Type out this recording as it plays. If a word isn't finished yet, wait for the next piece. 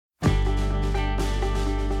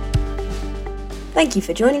Thank you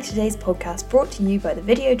for joining today's podcast brought to you by the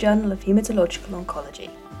Video Journal of Hematological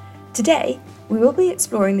Oncology. Today, we will be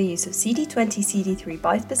exploring the use of CD20-CD3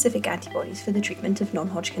 bispecific antibodies for the treatment of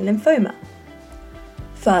non-Hodgkin lymphoma.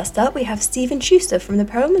 First up, we have Stephen Schuster from the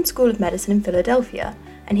Perelman School of Medicine in Philadelphia,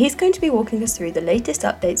 and he's going to be walking us through the latest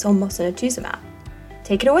updates on mosunetuzumab.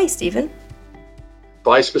 Take it away, Stephen.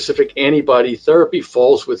 Bispecific antibody therapy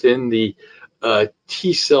falls within the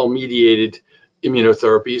T-cell mediated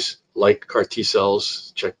immunotherapies like CAR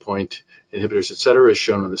T-cells, checkpoint inhibitors, etc., as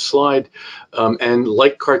shown on the slide. And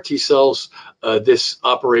like CAR T-cells, this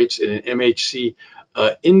operates in an MHC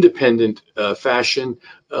independent fashion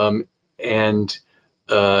and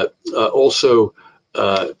also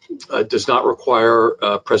does not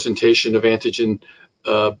require presentation of antigen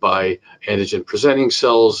by antigen presenting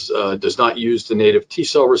cells, does not use the native T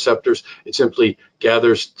cell receptors. It simply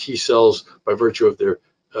gathers T cells by virtue of their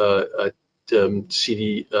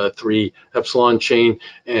CD3 epsilon chain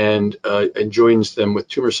and joins them with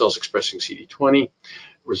tumor cells expressing CD20,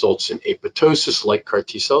 results in apoptosis like CAR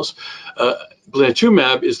T cells.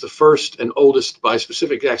 Blinatumomab is the first and oldest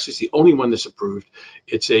bispecific. Actually, it's the only one that's approved.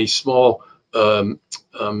 It's a small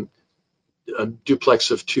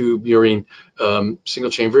duplex of two murine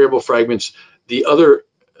single chain variable fragments. The other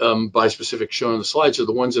bispecifics shown on the slides are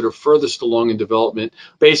the ones that are furthest along in development.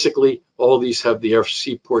 Basically, all of these have the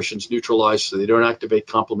FC portions neutralized, so they don't activate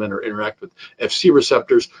complement or interact with FC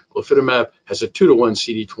receptors. Glofitamab has a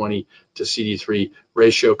 2-to-1 CD20 to CD3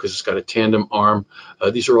 ratio because it's got a tandem arm.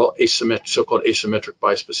 These are all so-called asymmetric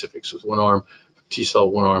bispecifics with one arm T-cell,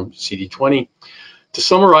 one arm CD20. To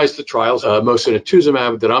summarize the trials,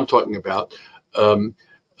 mosunetuzumab that I'm talking about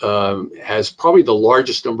has probably the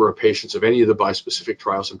largest number of patients of any of the bispecific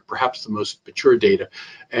trials and perhaps the most mature data.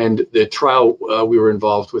 And the trial we were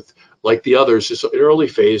involved with, like the others, is an early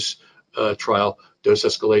phase trial, dose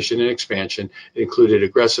escalation and expansion. It included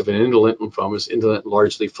aggressive and indolent lymphomas, indolent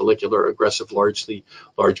largely follicular, aggressive largely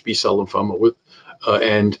large B-cell lymphoma with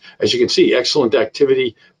and as you can see, excellent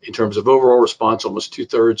activity in terms of overall response, almost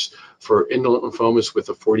 2/3 for indolent lymphomas with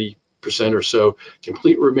a 40% or so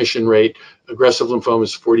complete remission rate. Aggressive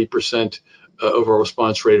lymphomas, 40% overall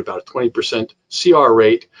response rate, about a 20% CR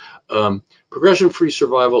rate. Progression-free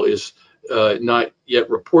survival is not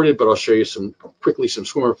yet reported, but I'll show you some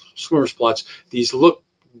swimmers plots. These look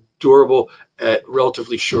durable at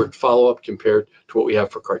relatively short follow-up compared to what we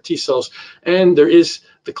have for CAR T cells. And there is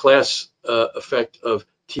the class effect of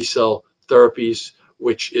T cell therapies,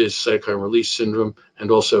 which is cytokine release syndrome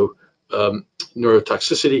and also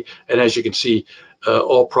neurotoxicity. And as you can see,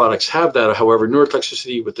 all products have that. However,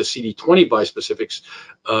 neurotoxicity with the CD20 bispecifics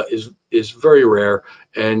is very rare,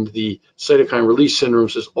 and the cytokine release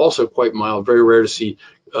syndromes is also quite mild, very rare to see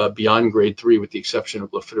beyond grade 3 with the exception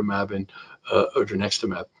of glofitamab and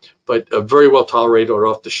odronextamab, but a very well tolerated or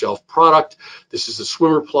off-the-shelf product. This is the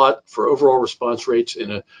swimmer plot for overall response rates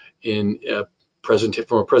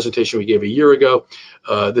from a presentation we gave a year ago.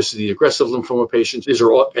 This is the aggressive lymphoma patients. These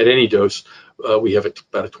are all at any dose. We have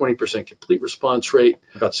about a 20% complete response rate.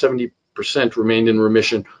 About 70% remained in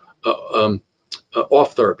remission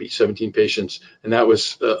off therapy, 17 patients, and that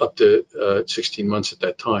was up to 16 months at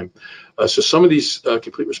that time. So some of these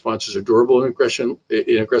complete responses are durable in aggressive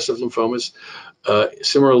lymphomas.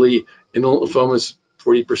 Similarly, indolent lymphomas,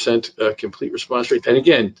 40% complete response rate. And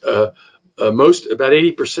again, about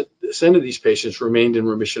 80% of these patients remained in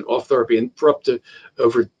remission off therapy and for up to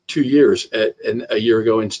over 2 years and a year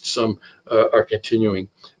ago, and some are continuing.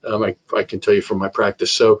 I can tell you from my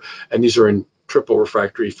practice. So, and these are in triple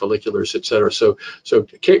refractory folliculars, et cetera. So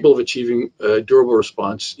capable of achieving a durable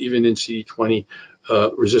response, even in CD20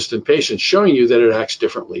 resistant patients, showing you that it acts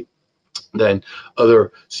differently than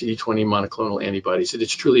other CD20 monoclonal antibodies.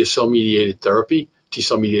 It's truly a cell-mediated therapy,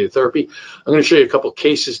 T-cell mediated therapy. I'm going to show you a couple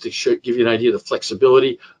cases to give you an idea of the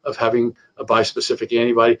flexibility of having a bispecific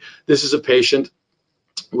antibody. This is a patient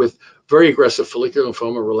with very aggressive follicular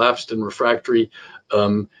lymphoma, relapsed and refractory,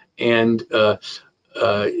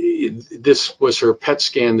 this was her PET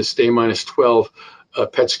scan, this day -12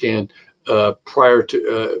 PET scan prior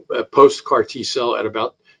to post CAR T cell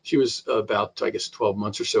she was about, I guess, 12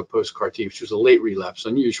 months or so post CAR T, which was a late relapse,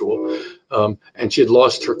 unusual. And she had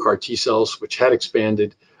lost her CAR T cells, which had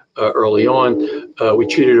expanded early on. We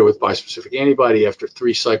treated her with bispecific antibody. After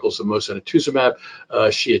 3 cycles of mosunetuzumab,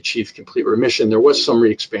 she achieved complete remission. There was some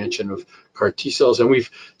re-expansion of CAR T cells, and we've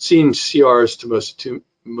seen CRs to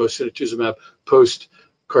mosunetuzumab post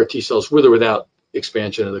CAR T cells with or without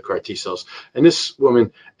expansion of the CAR T cells. And this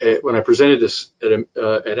woman, when I presented this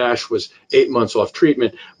at ASH, was 8 months off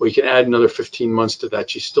treatment. We can add another 15 months to that.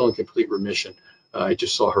 She's still in complete remission. I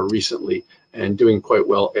just saw her recently and doing quite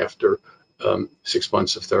well after 6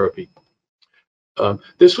 months of therapy.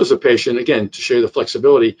 This was a patient, again, to show the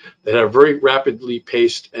flexibility, that had a very rapidly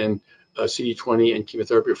paced and CD20 and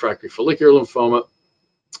chemotherapy refractory follicular lymphoma,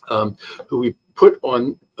 who we put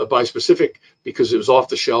on a bispecific because it was off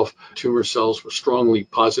the shelf. Tumor cells were strongly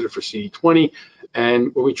positive for CD20.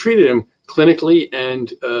 And when we treated him clinically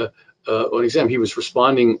and on exam, he was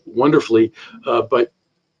responding wonderfully, but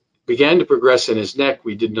began to progress in his neck.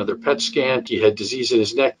 We did another PET scan. He had disease in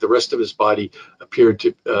his neck. The rest of his body appeared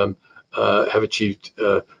to have achieved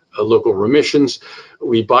local remissions.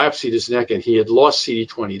 We biopsied his neck, and he had lost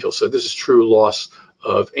CD20. So this is true loss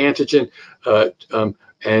of antigen.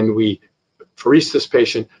 And we apheresed this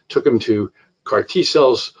patient, took him to CAR T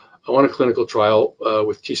cells on a clinical trial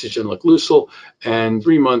with tisagenlecleucel, and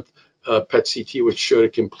 3-month PET CT, which showed a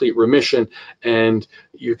complete remission. And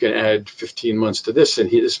you can add 15 months to this,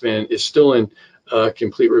 and this man is still in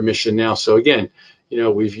complete remission now. So again,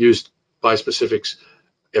 we've used bispecifics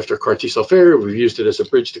after CAR T cell failure. We've used it as a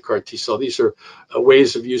bridge to CAR T cell. These are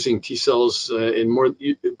ways of using T cells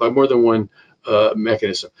by more than one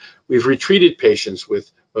mechanism. We've retreated patients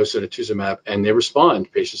with mosunetuzumab, and they respond.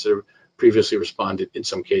 Patients that have previously responded in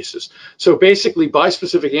some cases. So basically,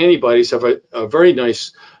 bispecific antibodies have a very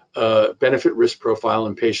nice benefit risk profile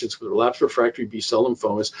in patients with relapsed refractory B-cell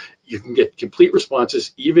lymphomas. You can get complete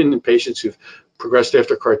responses even in patients who've progressed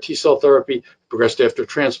after CAR T-cell therapy, progressed after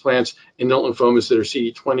transplants, indolent lymphomas that are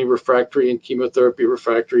CD20 refractory and chemotherapy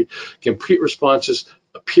refractory. Complete responses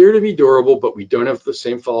appear to be durable, but we don't have the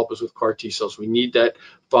same follow-up as with CAR T-cells. We need that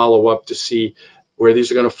follow-up to see where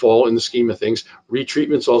these are going to fall in the scheme of things.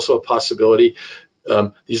 Retreatment's also a possibility.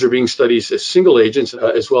 These are being studied as single agents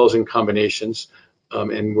as well as in combinations.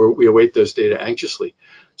 And we await those data anxiously.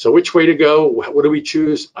 So which way to go? What do we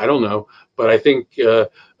choose? I don't know. But I think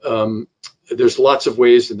there's lots of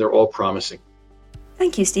ways, and they're all promising.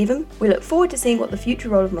 Thank you, Stephen. We look forward to seeing what the future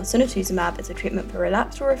role of mosunetuzumab as a treatment for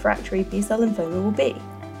relapsed or refractory B-cell lymphoma will be.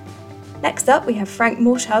 Next up, we have Frank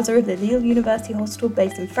Morschhauser of the Lille University Hospital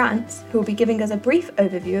based in France, who will be giving us a brief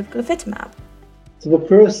overview of glofitamab. So the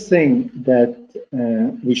first thing that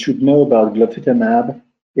we should know about glofitamab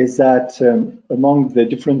is that among the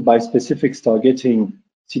different bispecifics targeting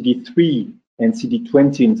CD3 and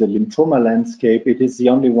CD20 in the lymphoma landscape, it is the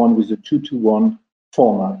only one with a 2-to-1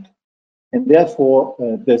 format. And therefore,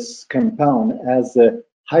 this compound has a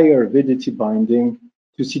higher avidity binding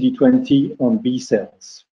to CD20 on B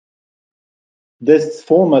cells. This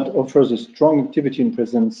format offers a strong activity in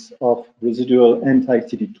presence of residual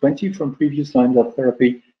anti-CD20 from previous lines of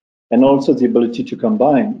therapy, and also the ability to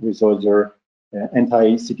combine with other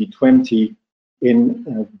anti-CD20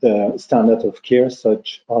 in the standard of care,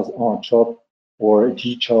 such as R-CHOP or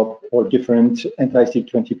G-CHOP or different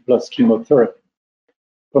anti-CD20 plus chemotherapy.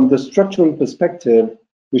 From the structural perspective,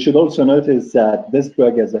 we should also notice that this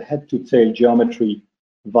drug has a head-to-tail geometry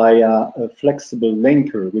via a flexible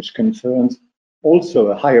linker, which confirms also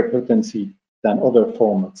a higher potency than other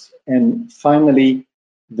formats. And finally,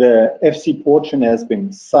 the FC portion has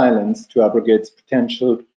been silenced to abrogate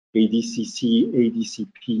potential ADCC,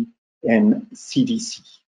 ADCP, and CDC.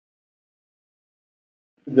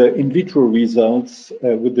 The in vitro results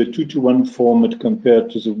with the 2-to-1 format compared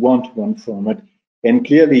to the 1-to-1 format, and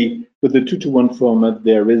clearly with the 2-to-1 format,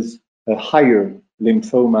 there is a higher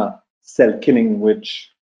lymphoma cell killing,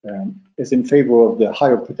 which is in favor of the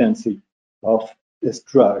higher potency of this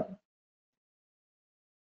drug.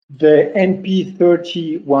 The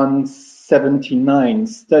NP3179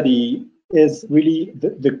 study is really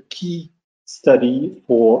the key study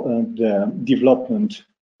for the development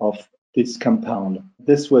of this compound.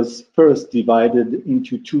 This was first divided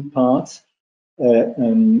into 2 parts.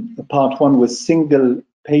 Part 1 was single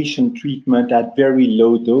patient treatment at very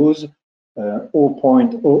low dose,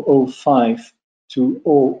 0.005 to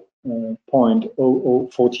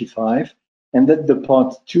 0.0045, and then the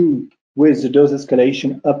part 2 with the dose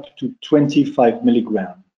escalation up to 25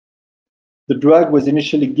 milligrams. The drug was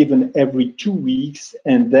initially given every 2 weeks,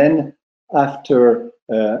 and then after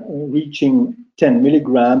reaching 10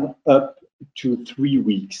 milligrams up to 3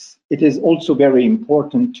 weeks. It is also very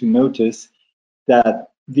important to notice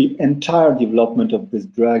that the entire development of this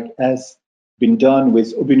drug has been done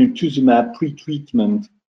with obinutuzumab pre-treatment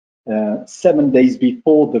 7 days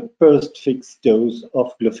before the first fixed dose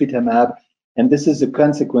of glofitamab, and this is a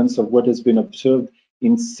consequence of what has been observed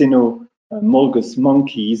in cynomolgus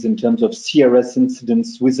monkeys in terms of CRS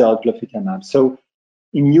incidence without glofitamab. So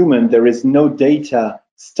in human, there is no data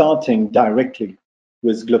starting directly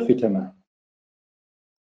with glofitamab.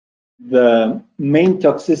 The main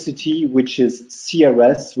toxicity, which is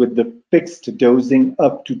CRS with the fixed dosing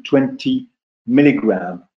up to 20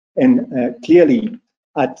 milligrams. And clearly,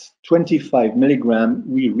 at 25 milligram,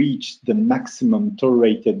 we reached the maximum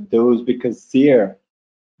tolerated dose, because there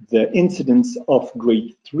the incidence of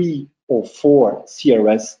grade 3 or 4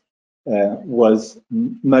 CRS was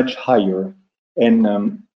much higher.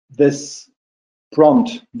 And this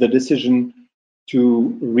prompted the decision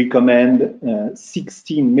to recommend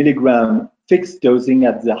 16 milligram fixed dosing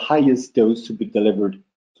at the highest dose to be delivered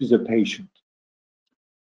to the patient.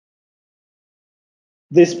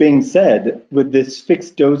 This being said, with this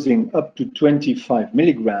fixed dosing up to 25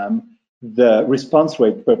 milligram, the response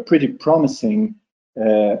rate were pretty promising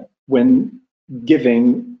when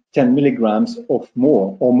giving 10 milligrams of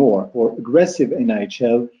more. For aggressive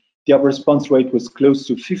NHL, the response rate was close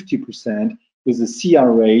to 50%, with a CR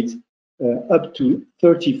rate up to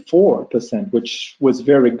 34%, which was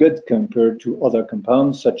very good compared to other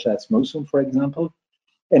compounds such as Mosun, for example.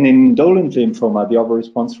 And in indolent lymphoma, the overall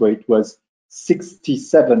response rate was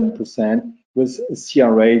 67%, with a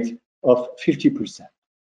CR rate of 50%.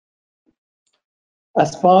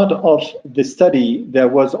 As part of the study, there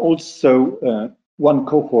was also one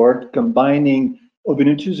cohort combining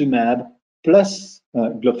obinutuzumab plus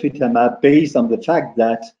glofitamab, based on the fact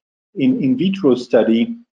that in vitro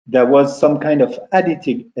study, there was some kind of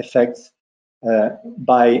additive effects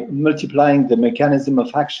by multiplying the mechanism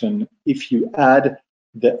of action if you add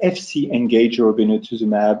the FC engager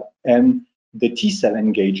obinutuzumab and the T-cell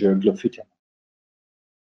engager glofitamab.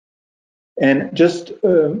 And just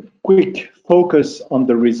a quick focus on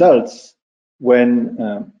the results.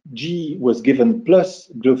 When G was given plus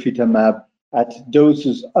glofitamab at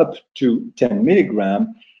doses up to 10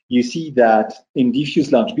 milligram, you see that in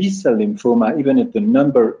diffuse large B-cell lymphoma, even if the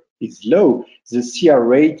number is low, the CR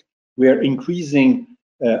rate were increasing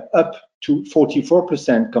up to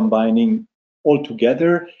 44% combining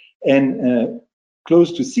altogether, and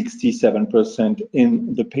close to 67%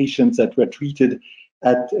 in the patients that were treated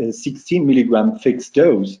at 16 milligram fixed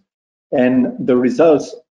dose. And the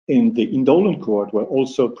results in the indolent cohort were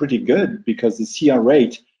also pretty good, because the CR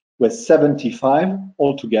rate was 75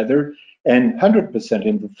 altogether and 100%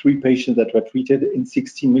 in the 3 patients that were treated in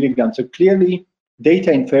 16 milligrams. So clearly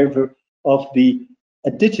data in favor of the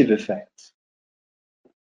additive effect.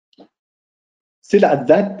 Still at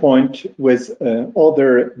that point, with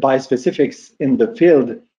other bispecifics in the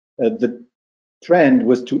field, the trend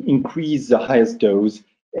was to increase the highest dose,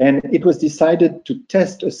 and it was decided to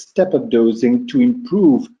test a step-up dosing to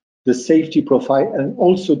improve the safety profile and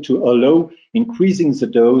also to allow increasing the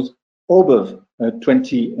dose above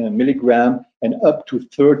 20 milligram and up to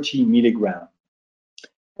 30 milligram.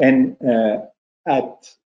 And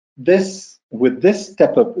with this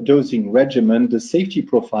step-up dosing regimen, the safety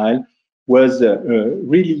profile was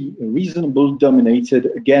really reasonable, dominated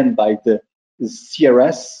again by the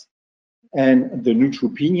CRS and the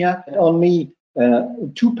neutropenia. Only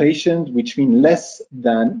 2 patients, which mean less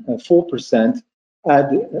than 4%,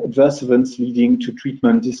 had adverse events leading to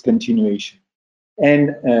treatment discontinuation.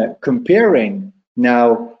 And comparing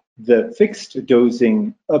now the fixed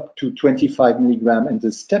dosing up to 25 milligram and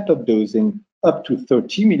the step-up dosing up to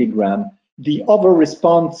 30 milligram, the other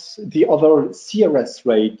response, the other CRS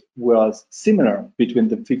rate was similar between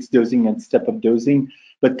the fixed dosing and step-up dosing,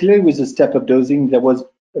 but clearly with the step-up dosing, there was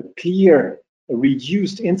a clear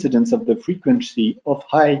reduced incidence of the frequency of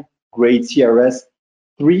high-grade CRS.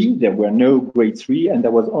 3, there were no grade 3, and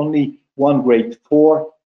there was only 1 grade 4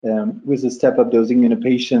 with a step-up dosing in a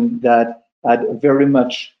patient that had very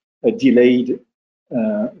much delayed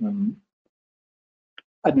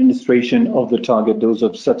administration of the target dose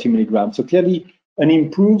of 30 milligrams. So clearly an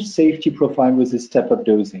improved safety profile with the step-up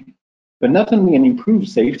dosing. But not only an improved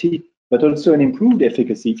safety, but also an improved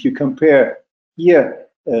efficacy. If you compare here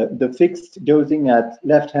the fixed dosing at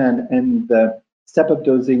left hand and the step-up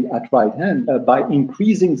dosing at right hand, by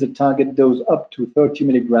increasing the target dose up to 30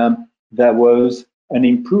 milligram, there was an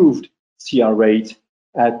improved CR rate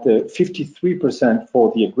at 53%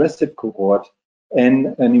 for the aggressive cohort,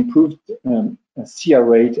 and an improved CR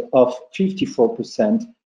rate of 54%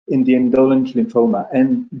 in the indolent lymphoma.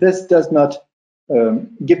 And this does not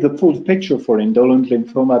give the full picture for indolent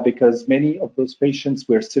lymphoma, because many of those patients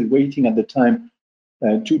were still waiting at the time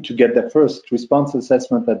to get their first response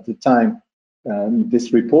assessment at the time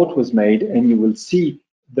this report was made, and you will see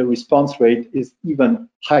the response rate is even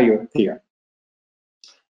higher here.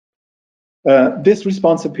 This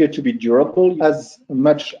response appeared to be durable, as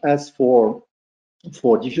much as for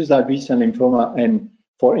diffuse large B-cell lymphoma and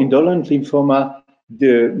for indolent lymphoma.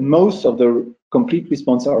 Most of the complete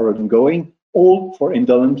response are ongoing, all for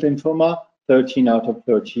indolent lymphoma, 13 out of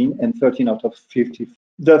 13 and 13 out of 50.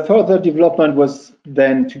 The further development was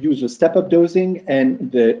then to use a step-up dosing,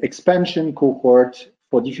 and the expansion cohort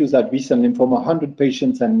for diffuse large B-cell lymphoma, 100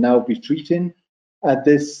 patients and now retreating at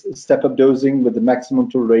this step-up dosing with the maximum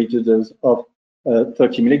tolerated dose of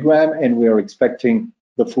 30 milligram, and we are expecting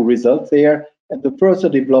the full result there. And the further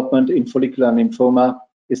development in follicular lymphoma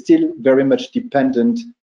is still very much dependent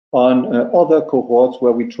on other cohorts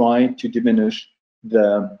where we try to diminish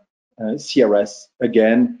the CRS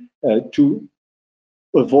again to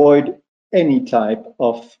avoid any type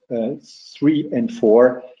of 3 and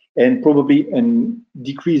 4, and probably a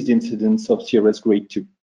decreased incidence of CRS grade 2.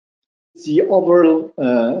 The overall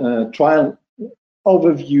trial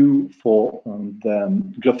overview for the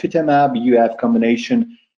glofitamab, you have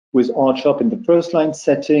combination with R-CHOP in the first-line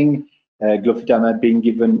setting, glofitamab being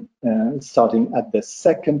given starting at the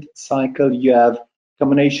second cycle. You have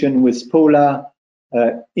combination with POLA,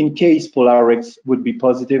 in case POLARIX would be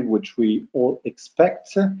positive, which we all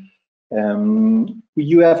expect.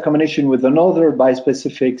 You have combination with another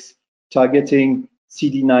bispecifics targeting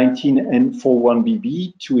CD19 and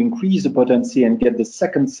 4-1BB to increase the potency and get the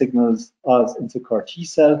second signals as into CAR T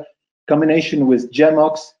cell. Combination with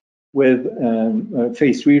GEMOX with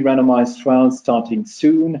phase 3 randomized trials starting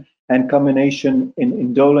soon, and combination in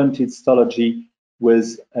indolent histology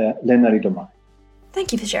with lenalidomide.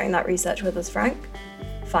 Thank you for sharing that research with us, Frank.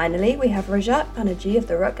 Finally, we have Rajat Banerjee of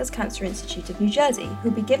the Rutgers Cancer Institute of New Jersey,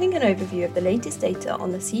 who'll be giving an overview of the latest data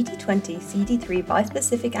on the CD20-CD3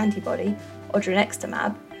 bispecific antibody,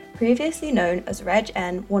 odronextamab, previously known as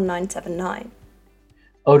REG-N1979.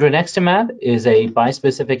 Odronextamab is a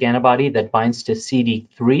bispecific antibody that binds to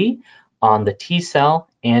CD3 on the T cell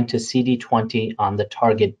and to CD20 on the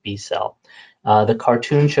target B cell. The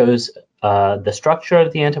cartoon shows the structure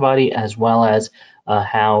of the antibody as well as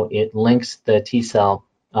how it links the T cell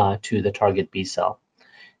to the target B cell.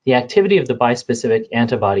 The activity of the bispecific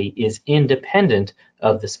antibody is independent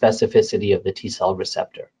of the specificity of the T cell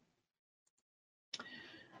receptor.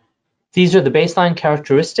 These are the baseline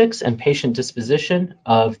characteristics and patient disposition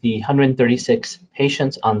of the 136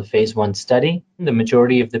 patients on the phase 1 study. The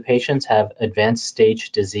majority of the patients have advanced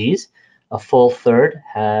stage disease. A full third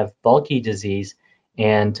have bulky disease,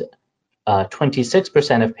 and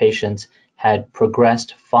 26% of patients had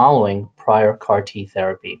progressed following prior CAR T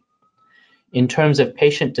therapy. In terms of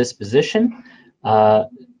patient disposition, about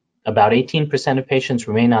 18% of patients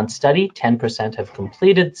remain on study, 10% have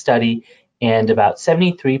completed study, and about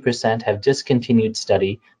 73% have discontinued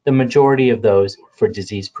study, the majority of those for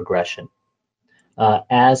disease progression.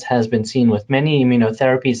 As has been seen with many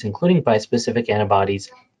immunotherapies, including bispecific antibodies,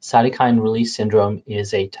 cytokine release syndrome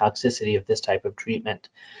is a toxicity of this type of treatment.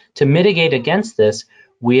 To mitigate against this,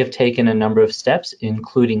 we have taken a number of steps,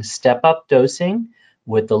 including step-up dosing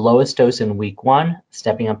with the lowest dose in week 1,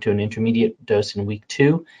 stepping up to an intermediate dose in week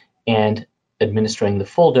 2, and administering the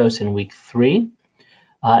full dose in week 3.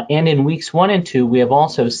 And in weeks 1 and 2, we have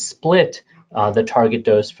also split the target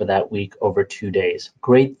dose for that week over 2 days.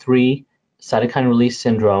 Grade 3 cytokine release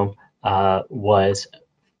syndrome was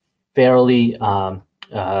fairly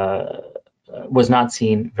was not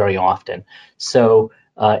seen very often. So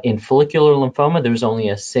in follicular lymphoma, there was only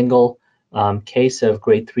a single case of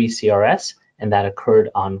grade 3 CRS, and that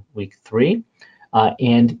occurred on week 3.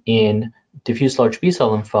 And in diffuse large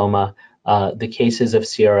B-cell lymphoma, the cases of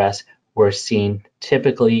CRS were seen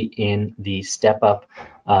typically in the step-up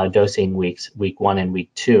dosing weeks, week 1 and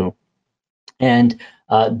week 2. And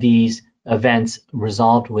these events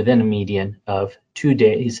resolved within a median of 2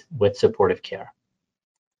 days with supportive care.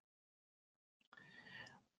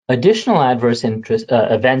 Additional adverse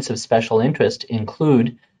events of special interest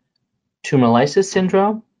include tumor lysis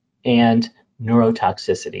syndrome and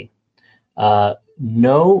neurotoxicity.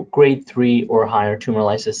 No grade 3 or higher tumor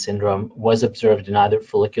lysis syndrome was observed in either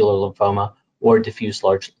follicular lymphoma or diffuse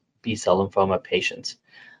large B-cell lymphoma patients.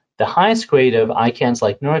 The highest grade of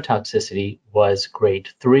ICANS-like neurotoxicity was grade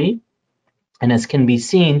 3, and as can be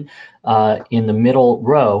seen in the middle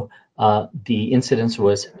row, the incidence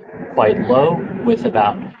was quite low, with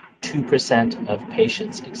about 2% of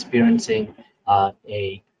patients experiencing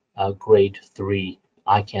a grade 3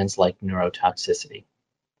 ICANS-like neurotoxicity.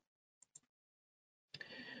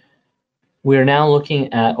 We are now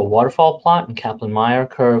looking at a waterfall plot and Kaplan-Meier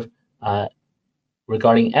curve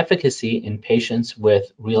regarding efficacy in patients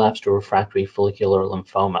with relapsed or refractory follicular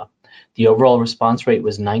lymphoma. The overall response rate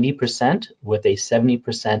was 90% with a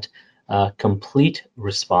 70% complete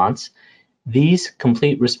response. These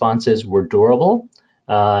complete responses were durable,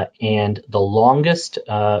 and the longest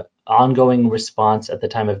ongoing response at the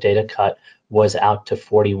time of data cut was out to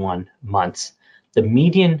 41 months. The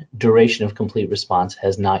median duration of complete response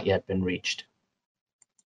has not yet been reached.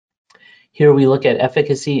 Here we look at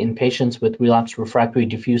efficacy in patients with relapsed refractory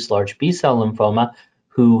diffuse large B-cell lymphoma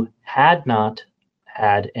who had not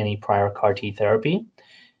had any prior CAR T therapy.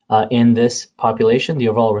 In this population, the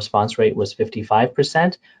overall response rate was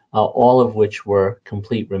 55%, all of which were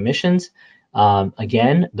complete remissions.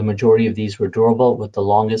 Again, the majority of these were durable, with the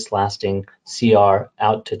longest lasting CR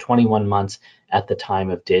out to 21 months at the time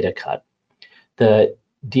of data cut. The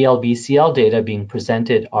DLBCL data being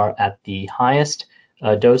presented are at the highest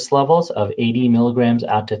dose levels of 80 milligrams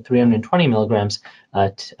out to 320 milligrams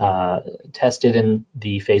tested in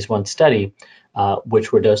the phase 1 study,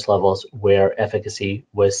 which were dose levels where efficacy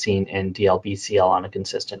was seen in DLBCL on a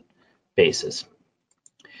consistent basis.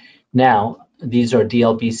 Now, these are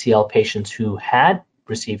DLBCL patients who had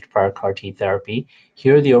received prior CAR T therapy.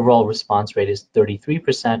 Here, the overall response rate is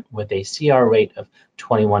 33% with a CR rate of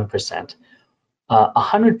 21%.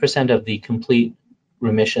 100% of the complete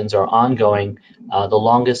remissions are ongoing, the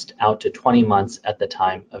longest out to 20 months at the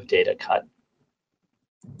time of data cut.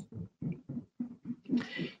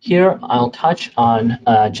 Here, I'll touch on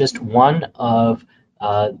just one of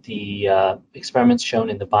the experiments shown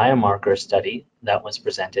in the biomarker study that was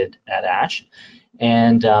presented at ASH.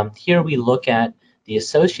 And here we look at the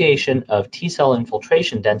association of T-cell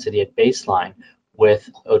infiltration density at baseline with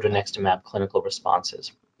odronextamab clinical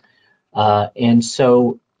responses. And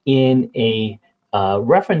so in a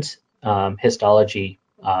reference histology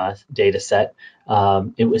data set,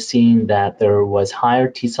 it was seen that there was higher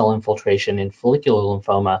T-cell infiltration in follicular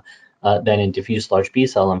lymphoma than in diffuse large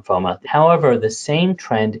B-cell lymphoma. However, the same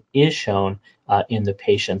trend is shown in the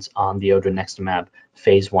patients on the odronextamab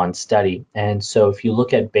phase 1 study. And so if you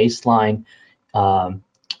look at baseline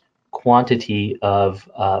quantity of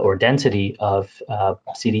or density of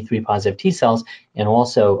CD3 positive T cells and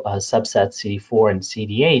also subsets CD4 and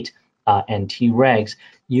CD8 and Tregs,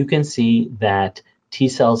 you can see that T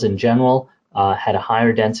cells in general had a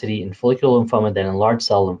higher density in follicular lymphoma than in large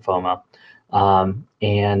cell lymphoma.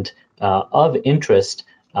 And of interest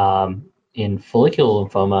in follicular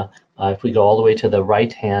lymphoma, if we go all the way to the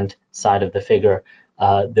right-hand side of the figure,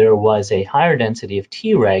 there was a higher density of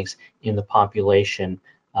Tregs in the population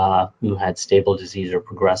who had stable disease or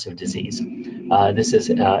progressive disease. This is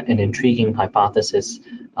an intriguing hypothesis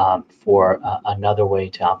for another way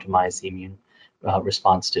to optimize the immune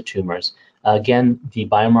response to tumors. Again, the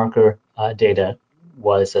biomarker data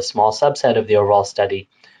was a small subset of the overall study,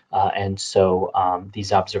 and so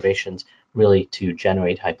these observations really to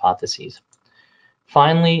generate hypotheses.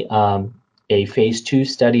 Finally, a phase 2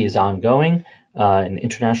 study is ongoing, an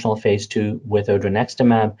international phase 2 with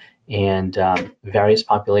odronextamab, and various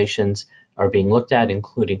populations are being looked at,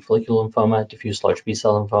 including follicular lymphoma, diffuse large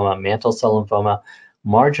B-cell lymphoma, mantle cell lymphoma,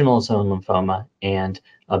 marginal zone lymphoma, and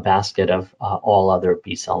a basket of all other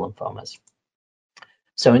B-cell lymphomas.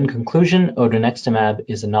 So in conclusion, odronextamab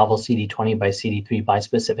is a novel CD20 by CD3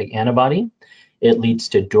 bispecific antibody. It leads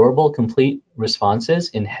to durable, complete responses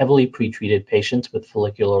in heavily pretreated patients with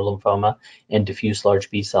follicular lymphoma and diffuse large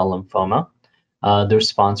B-cell lymphoma. The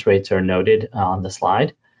response rates are noted on the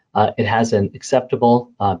slide. It has an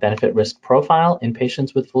acceptable benefit-risk profile in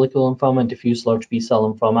patients with follicular lymphoma and diffuse large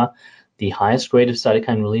B-cell lymphoma. The highest grade of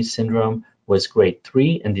cytokine release syndrome was grade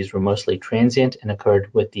 3, and these were mostly transient and occurred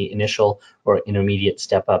with the initial or intermediate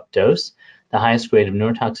step-up dose. The highest grade of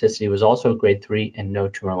neurotoxicity was also grade 3, and no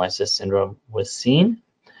tumor lysis syndrome was seen.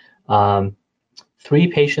 3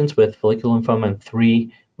 patients with follicular lymphoma and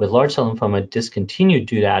 3 with large cell lymphoma discontinued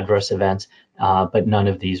due to adverse events, but none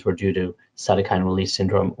of these were due to cytokine release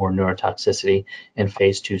syndrome or neurotoxicity, and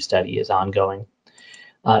phase 2 study is ongoing.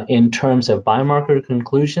 In terms of biomarker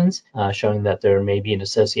conclusions, showing that there may be an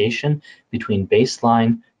association between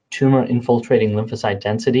baseline tumor infiltrating lymphocyte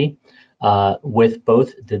density with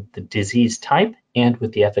both the disease type and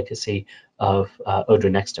with the efficacy of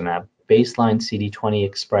odronextamab. Baseline CD20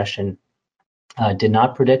 expression did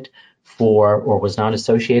not predict for or was not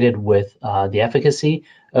associated with the efficacy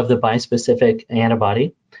of the bispecific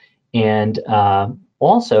antibody, and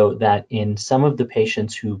also that in some of the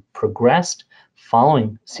patients who progressed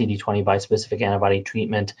following CD20 bispecific antibody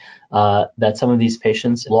treatment, that some of these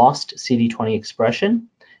patients lost CD20 expression,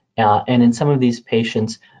 and in some of these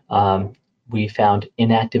patients we found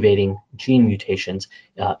inactivating gene mutations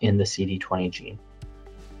in the CD20 gene.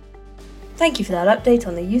 Thank you for that update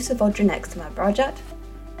on the use of odronextamab, Rajat.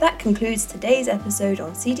 That concludes today's episode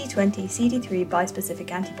on CD20-CD3 bispecific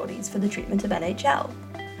antibodies for the treatment of NHL.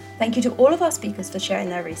 Thank you to all of our speakers for sharing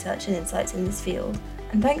their research and insights in this field,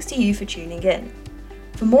 and thanks to you for tuning in.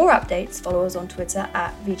 For more updates, follow us on Twitter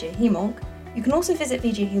 @VJHemonc. You can also visit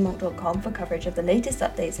vjhemonc.com for coverage of the latest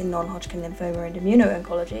updates in non-Hodgkin lymphoma and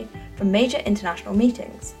immuno-oncology from major international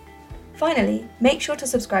meetings. Finally, make ssure to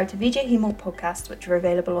subscribe to VJ Hemont podcasts, which are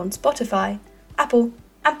available on Spotify, Apple,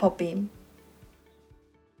 and Podbean.